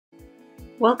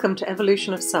Welcome to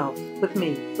Evolution of Self with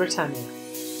me, Britannia.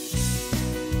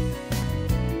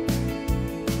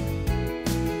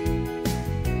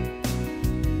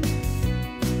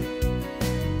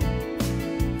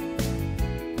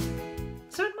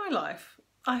 So in my life,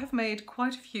 I have made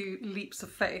quite a few leaps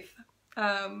of faith.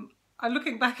 I'm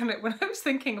looking back on it when I was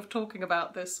thinking of talking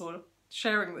about this or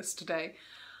sharing this today.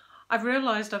 I've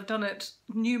realised I've done it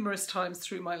numerous times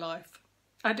through my life.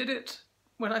 I did it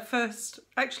when I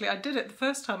did it the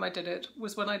first time I did it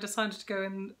was when I decided to go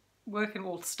and work in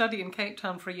or study in Cape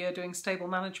Town for a year doing stable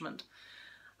management.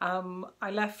 I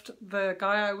left the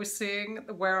guy I was seeing,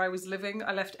 where I was living,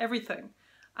 I left everything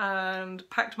and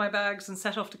packed my bags and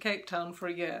set off to Cape Town for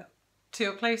a year, to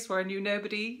a place where I knew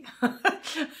nobody.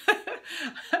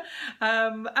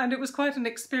 And it was quite an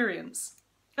experience.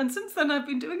 And since then I've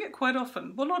been doing it quite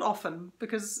often. Well, not often,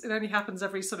 because it only happens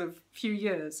every sort of few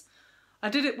years. I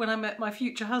did it when I met my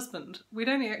future husband. We'd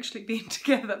only actually been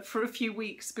together for a few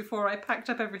weeks before I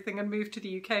packed up everything and moved to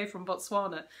the UK from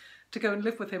Botswana to go and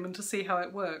live with him and to see how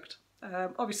it worked.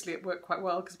 Obviously it worked quite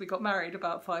well because we got married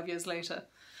about 5 years later,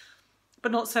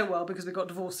 but not so well because we got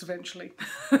divorced eventually.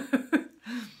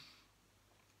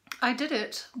 I did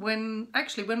it when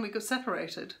we got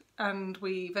separated and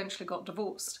we eventually got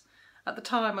divorced. At the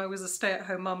time I was a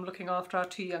stay-at-home mum looking after our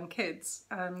 2 young kids,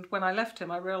 and when I left him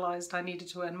I realised I needed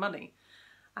to earn money.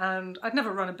 And I'd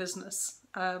never run a business.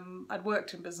 I'd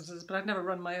worked in businesses, but I'd never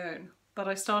run my own. But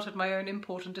I started my own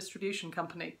import and distribution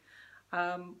company,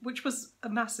 which was a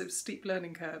massive steep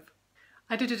learning curve.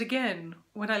 I did it again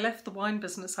when I left the wine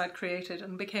business I'd created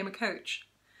and became a coach.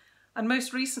 And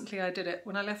most recently I did it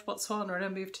when I left Botswana and I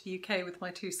moved to the UK with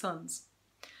my 2 sons.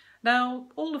 Now,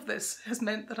 all of this has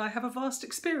meant that I have a vast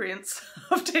experience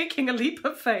of taking a leap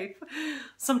of faith.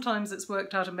 Sometimes it's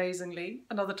worked out amazingly,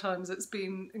 and other times it's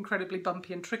been incredibly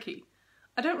bumpy and tricky.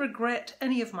 I don't regret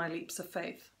any of my leaps of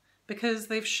faith, because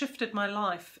they've shifted my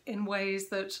life in ways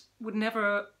that would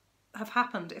never have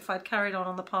happened if I'd carried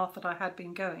on the path that I had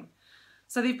been going.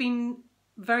 So they've been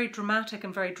very dramatic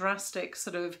and very drastic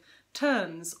sort of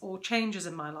turns or changes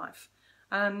in my life,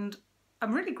 and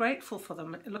I'm really grateful for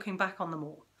them, looking back on them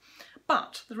all.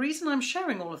 But the reason I'm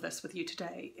sharing all of this with you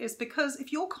today is because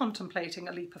if you're contemplating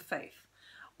a leap of faith,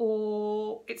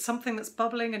 or it's something that's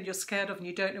bubbling and you're scared of and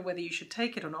you don't know whether you should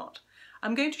take it or not,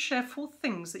 I'm going to share 4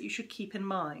 things that you should keep in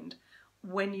mind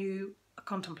when you are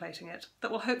contemplating it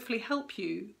that will hopefully help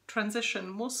you transition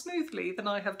more smoothly than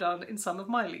I have done in some of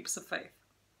my leaps of faith.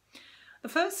 The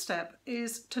first step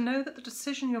is to know that the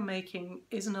decision you're making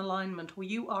is in alignment, or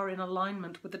you are in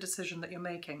alignment with the decision that you're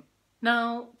making.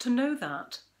 Now, to know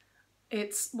that,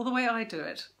 the way I do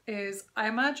it is I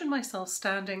imagine myself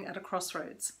standing at a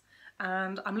crossroads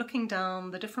and I'm looking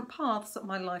down the different paths that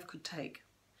my life could take.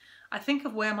 I think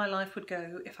of where my life would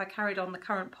go if I carried on the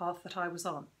current path that I was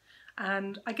on,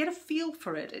 and I get a feel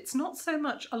for it. It's not so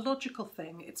much a logical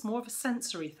thing, it's more of a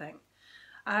sensory thing.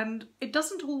 And it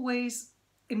doesn't always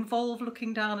involve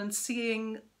looking down and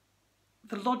seeing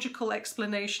the logical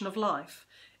explanation of life.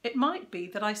 It might be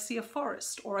that I see a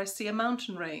forest, or I see a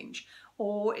mountain range,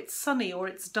 or it's sunny, or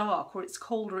it's dark, or it's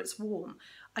cold, or it's warm.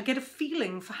 I get a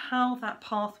feeling for how that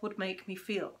path would make me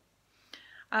feel.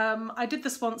 I did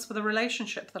this once with a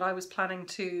relationship that I was planning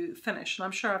to finish, and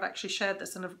I'm sure I've actually shared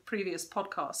this in a previous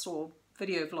podcast or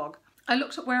video vlog. I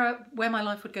looked at where my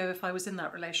life would go if I was in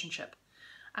that relationship.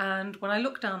 And when I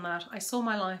looked down that, I saw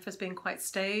my life as being quite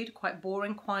staid, quite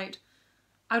boring,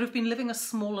 I would have been living a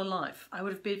smaller life. I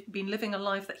would have been living a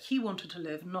life that he wanted to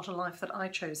live, not a life that I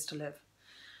chose to live.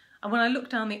 And when I looked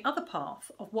down the other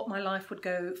path of what my life would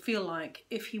feel like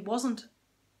if he wasn't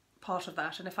part of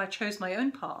that and if I chose my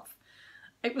own path,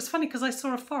 it was funny because I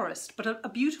saw a forest, but a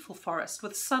beautiful forest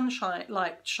with sunshine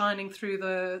light shining through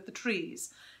the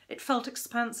trees. It felt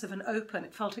expansive and open,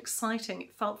 it felt exciting,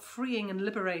 it felt freeing and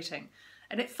liberating,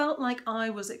 and it felt like I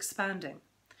was expanding.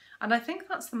 And I think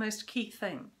that's the most key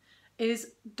thing,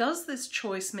 is does this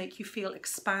choice make you feel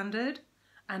expanded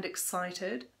and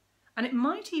excited? And it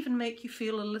might even make you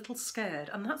feel a little scared,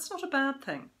 and that's not a bad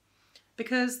thing.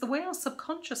 Because the way our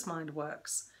subconscious mind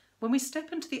works, when we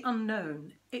step into the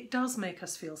unknown, it does make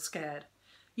us feel scared.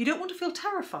 You don't want to feel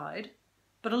terrified,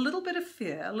 but a little bit of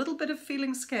fear, a little bit of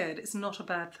feeling scared is not a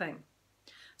bad thing.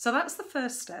 So that's the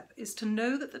first step, is to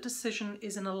know that the decision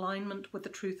is in alignment with the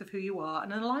truth of who you are,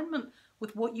 and in alignment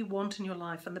with what you want in your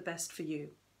life and the best for you.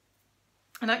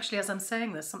 And actually, as I'm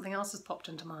saying this, something else has popped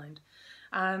into mind.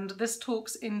 And this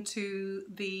talks into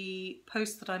the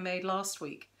post that I made last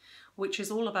week, which is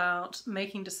all about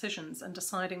making decisions and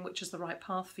deciding which is the right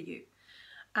path for you.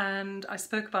 And I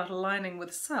spoke about aligning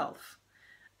with self,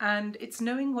 and it's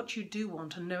knowing what you do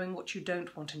want and knowing what you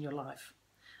don't want in your life.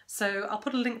 So I'll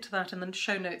put a link to that in the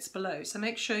show notes below. So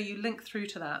make sure you link through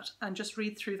to that and just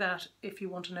read through that if you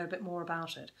want to know a bit more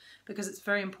about it, because it's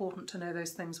very important to know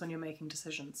those things when you're making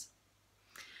decisions.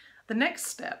 The next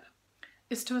step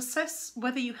is to assess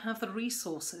whether you have the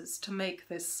resources to make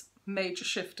this major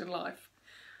shift in life.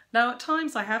 Now, at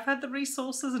times I have had the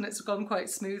resources and it's gone quite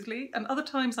smoothly, and other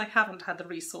times I haven't had the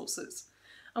resources.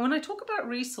 And when I talk about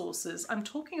resources, I'm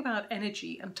talking about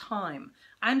energy and time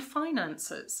and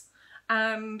finances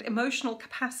and emotional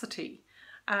capacity.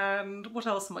 And what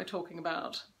else am I talking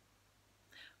about?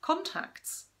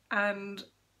 Contacts and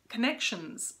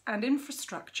connections and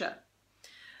infrastructure.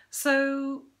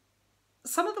 So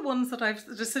some of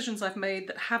the decisions I've made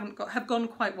that have gone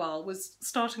quite well was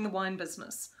starting the wine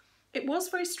business. It was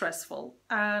very stressful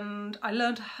and I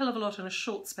learned a hell of a lot in a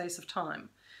short space of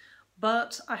time.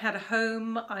 But I had a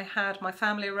home, I had my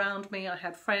family around me, I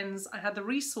had friends, I had the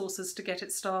resources to get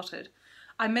it started.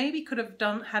 I maybe could have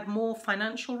had more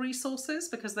financial resources,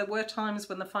 because there were times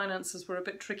when the finances were a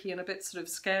bit tricky and a bit sort of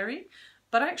scary,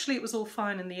 but actually it was all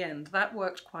fine in the end. That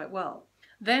worked quite well.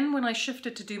 Then when I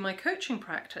shifted to do my coaching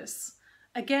practice,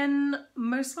 again,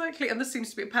 most likely, and this seems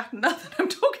to be a pattern now that I'm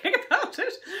talking about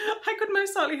it, I could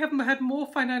most likely have had more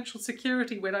financial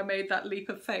security when I made that leap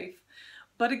of faith.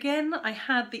 But again, I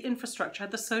had the infrastructure, I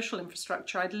had the social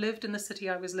infrastructure. I'd lived in the city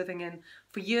I was living in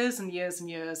for years and years and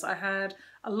years. I had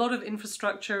a lot of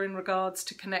infrastructure in regards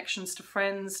to connections to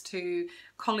friends, to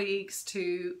colleagues,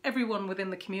 to everyone within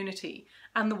the community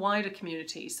and the wider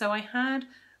community. So I had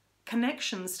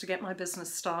connections to get my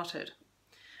business started.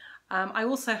 I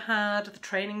also had the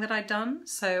training that I'd done,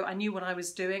 so I knew what I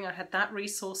was doing. I had that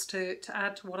resource to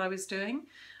add to what I was doing.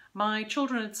 My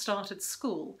children had started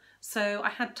school, so I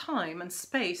had time and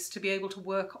space to be able to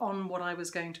work on what I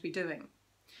was going to be doing.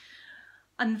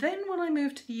 And then when I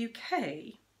moved to the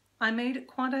UK, I didn't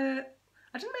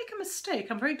make a mistake.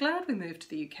 I'm very glad we moved to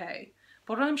the UK.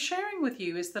 But what I'm sharing with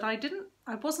you is that I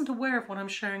wasn't aware of what I'm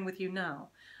sharing with you now.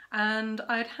 And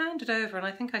I had handed over, and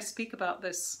I think I speak about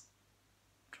this,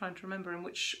 trying to remember in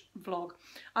which vlog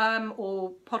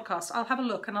or podcast. I'll have a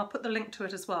look and I'll put the link to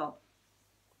it as well,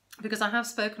 because I have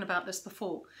spoken about this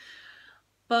before.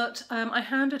 But I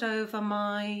handed over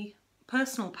my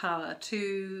personal power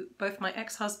to both my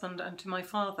ex-husband and to my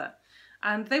father.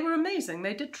 And they were amazing.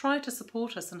 They did try to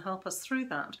support us and help us through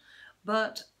that.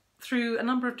 But through a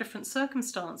number of different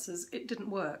circumstances, it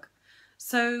didn't work.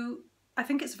 So I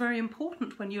think it's very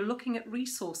important when you're looking at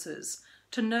resources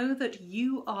to know that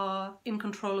you are in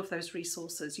control of those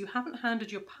resources. You haven't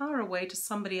handed your power away to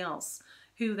somebody else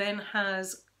who then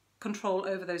has control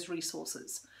over those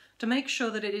resources. To make sure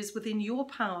that it is within your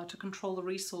power to control the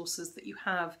resources that you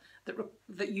have,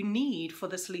 that you need for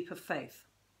this leap of faith.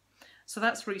 So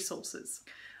that's resources.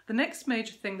 The next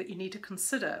major thing that you need to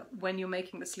consider when you're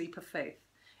making this leap of faith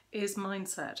is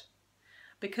mindset.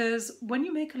 Because when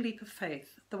you make a leap of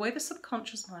faith, the way the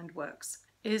subconscious mind works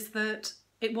is that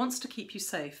it wants to keep you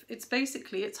safe.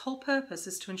 Its whole purpose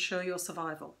is to ensure your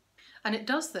survival. And it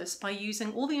does this by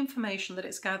using all the information that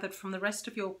it's gathered from the rest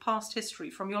of your past history,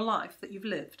 from your life that you've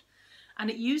lived. And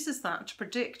it uses that to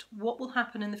predict what will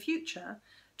happen in the future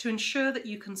to ensure that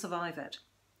you can survive it.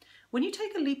 When you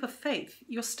take a leap of faith,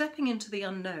 you're stepping into the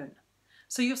unknown.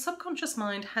 So your subconscious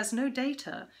mind has no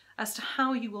data as to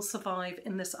how you will survive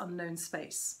in this unknown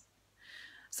space.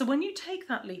 So when you take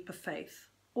that leap of faith,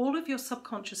 all of your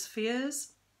subconscious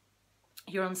fears,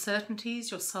 your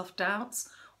uncertainties, your self-doubts,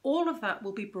 all of that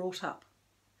will be brought up.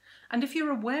 And if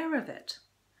you're aware of it,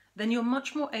 then you're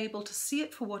much more able to see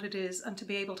it for what it is and to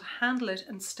be able to handle it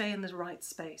and stay in the right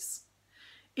space.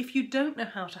 If you don't know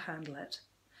how to handle it,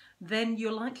 then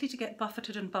you're likely to get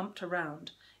buffeted and bumped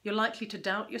around. You're likely to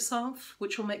doubt yourself,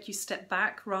 which will make you step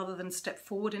back rather than step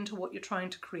forward into what you're trying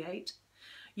to create.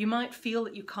 You might feel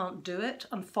that you can't do it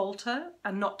and falter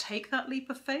and not take that leap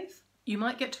of faith. You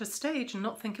might get to a stage and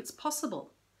not think it's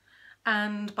possible.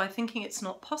 And by thinking it's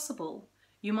not possible,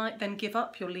 you might then give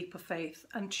up your leap of faith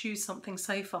and choose something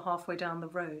safer halfway down the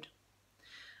road.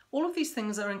 All of these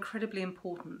things are incredibly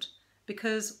important,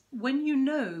 because when you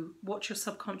know what your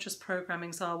subconscious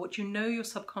programmings are, what you know your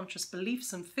subconscious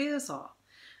beliefs and fears are,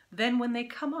 then when they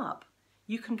come up,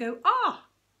 you can go,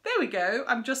 there we go,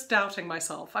 I'm just doubting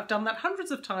myself. I've done that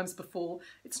hundreds of times before.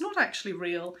 It's not actually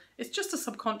real. It's just a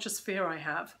subconscious fear I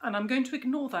have, and I'm going to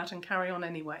ignore that and carry on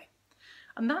anyway.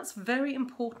 And that's very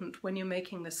important when you're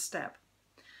making this step.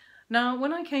 Now,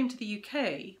 when I came to the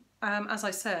UK, as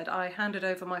I said, I handed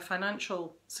over my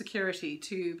financial security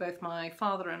to both my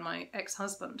father and my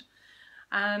ex-husband.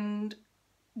 And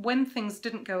when things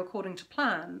didn't go according to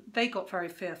plan, they got very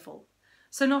fearful.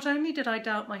 So not only did I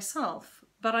doubt myself,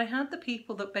 but I had the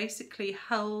people that basically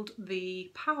held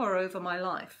the power over my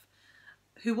life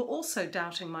who were also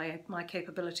doubting my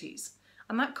capabilities.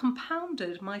 And that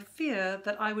compounded my fear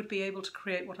that I would be able to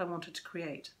create what I wanted to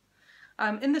create.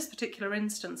 In this particular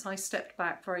instance, I stepped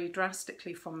back very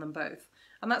drastically from them both.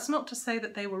 And that's not to say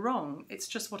that they were wrong, it's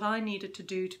just what I needed to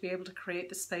do to be able to create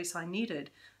the space I needed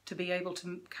to be able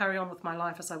to carry on with my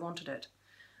life as I wanted it.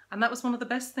 And that was one of the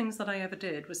best things that I ever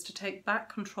did, was to take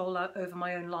back control over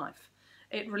my own life.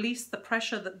 It released the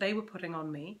pressure that they were putting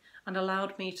on me and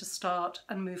allowed me to start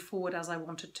and move forward as I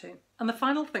wanted to. And the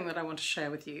final thing that I want to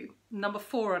share with you, number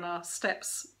 4 in our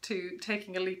steps to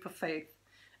taking a leap of faith,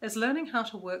 is learning how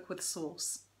to work with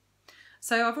source.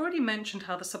 So I've already mentioned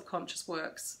how the subconscious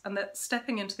works, and that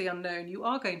stepping into the unknown, you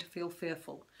are going to feel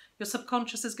fearful. Your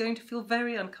subconscious is going to feel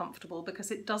very uncomfortable because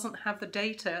it doesn't have the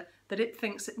data that it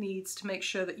thinks it needs to make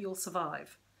sure that you'll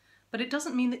survive. But it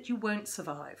doesn't mean that you won't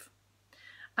survive.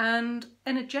 And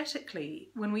energetically,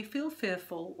 when we feel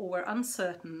fearful or we're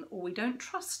uncertain or we don't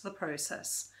trust the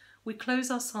process, we close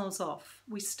ourselves off,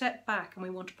 we step back and we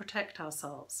want to protect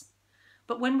ourselves.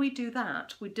 But when we do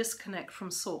that, we disconnect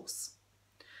from source.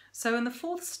 So in the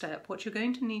 4th step, what you're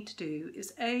going to need to do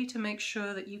is to make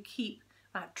sure that you keep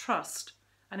that trust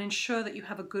and ensure that you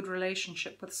have a good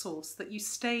relationship with source, that you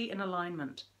stay in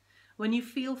alignment. When you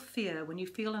feel fear, when you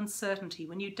feel uncertainty,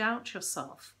 when you doubt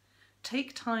yourself,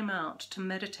 take time out to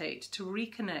meditate, to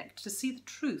reconnect, to see the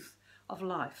truth of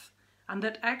life, and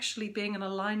that actually being in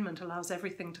alignment allows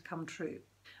everything to come true.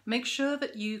 Make sure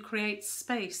that you create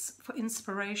space for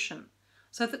inspiration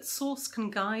so that source can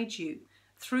guide you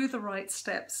through the right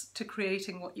steps to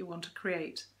creating what you want to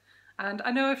create. And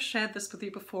I know I've shared this with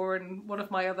you before in one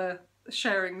of my other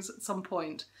sharings at some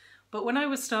point, but when I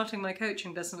was starting my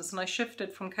coaching business and I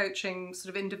shifted from coaching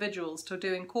sort of individuals to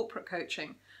doing corporate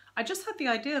coaching, I just had the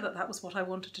idea that that was what I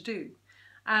wanted to do.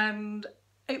 And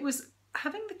it was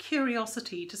having the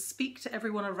curiosity to speak to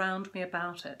everyone around me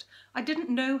about it. I didn't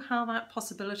know how that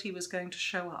possibility was going to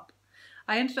show up.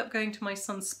 I ended up going to my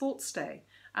son's sports day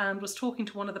and was talking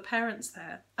to one of the parents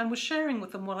there and was sharing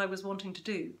with them what I was wanting to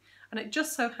do. And it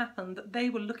just so happened that they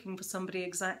were looking for somebody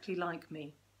exactly like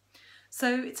me.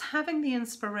 So it's having the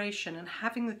inspiration and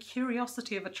having the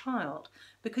curiosity of a child,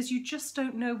 because you just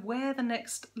don't know where the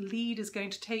next lead is going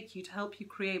to take you to help you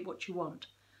create what you want.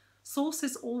 Source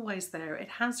is always there. It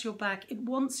has your back. It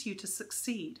wants you to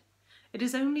succeed. It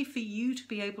is only for you to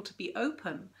be able to be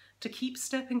open, to keep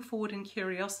stepping forward in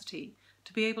curiosity,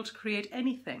 to be able to create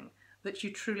anything that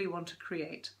you truly want to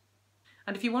create.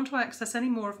 And if you want to access any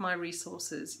more of my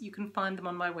resources, you can find them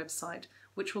on my website,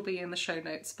 which will be in the show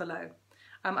notes below.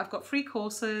 I've got free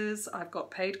courses, I've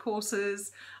got paid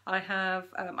courses, I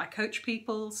coach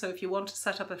people, so if you want to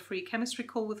set up a free chemistry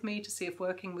call with me to see if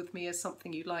working with me is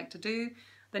something you'd like to do,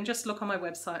 then just look on my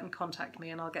website and contact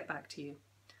me and I'll get back to you.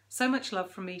 So much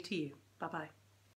love from me to you. Bye-bye.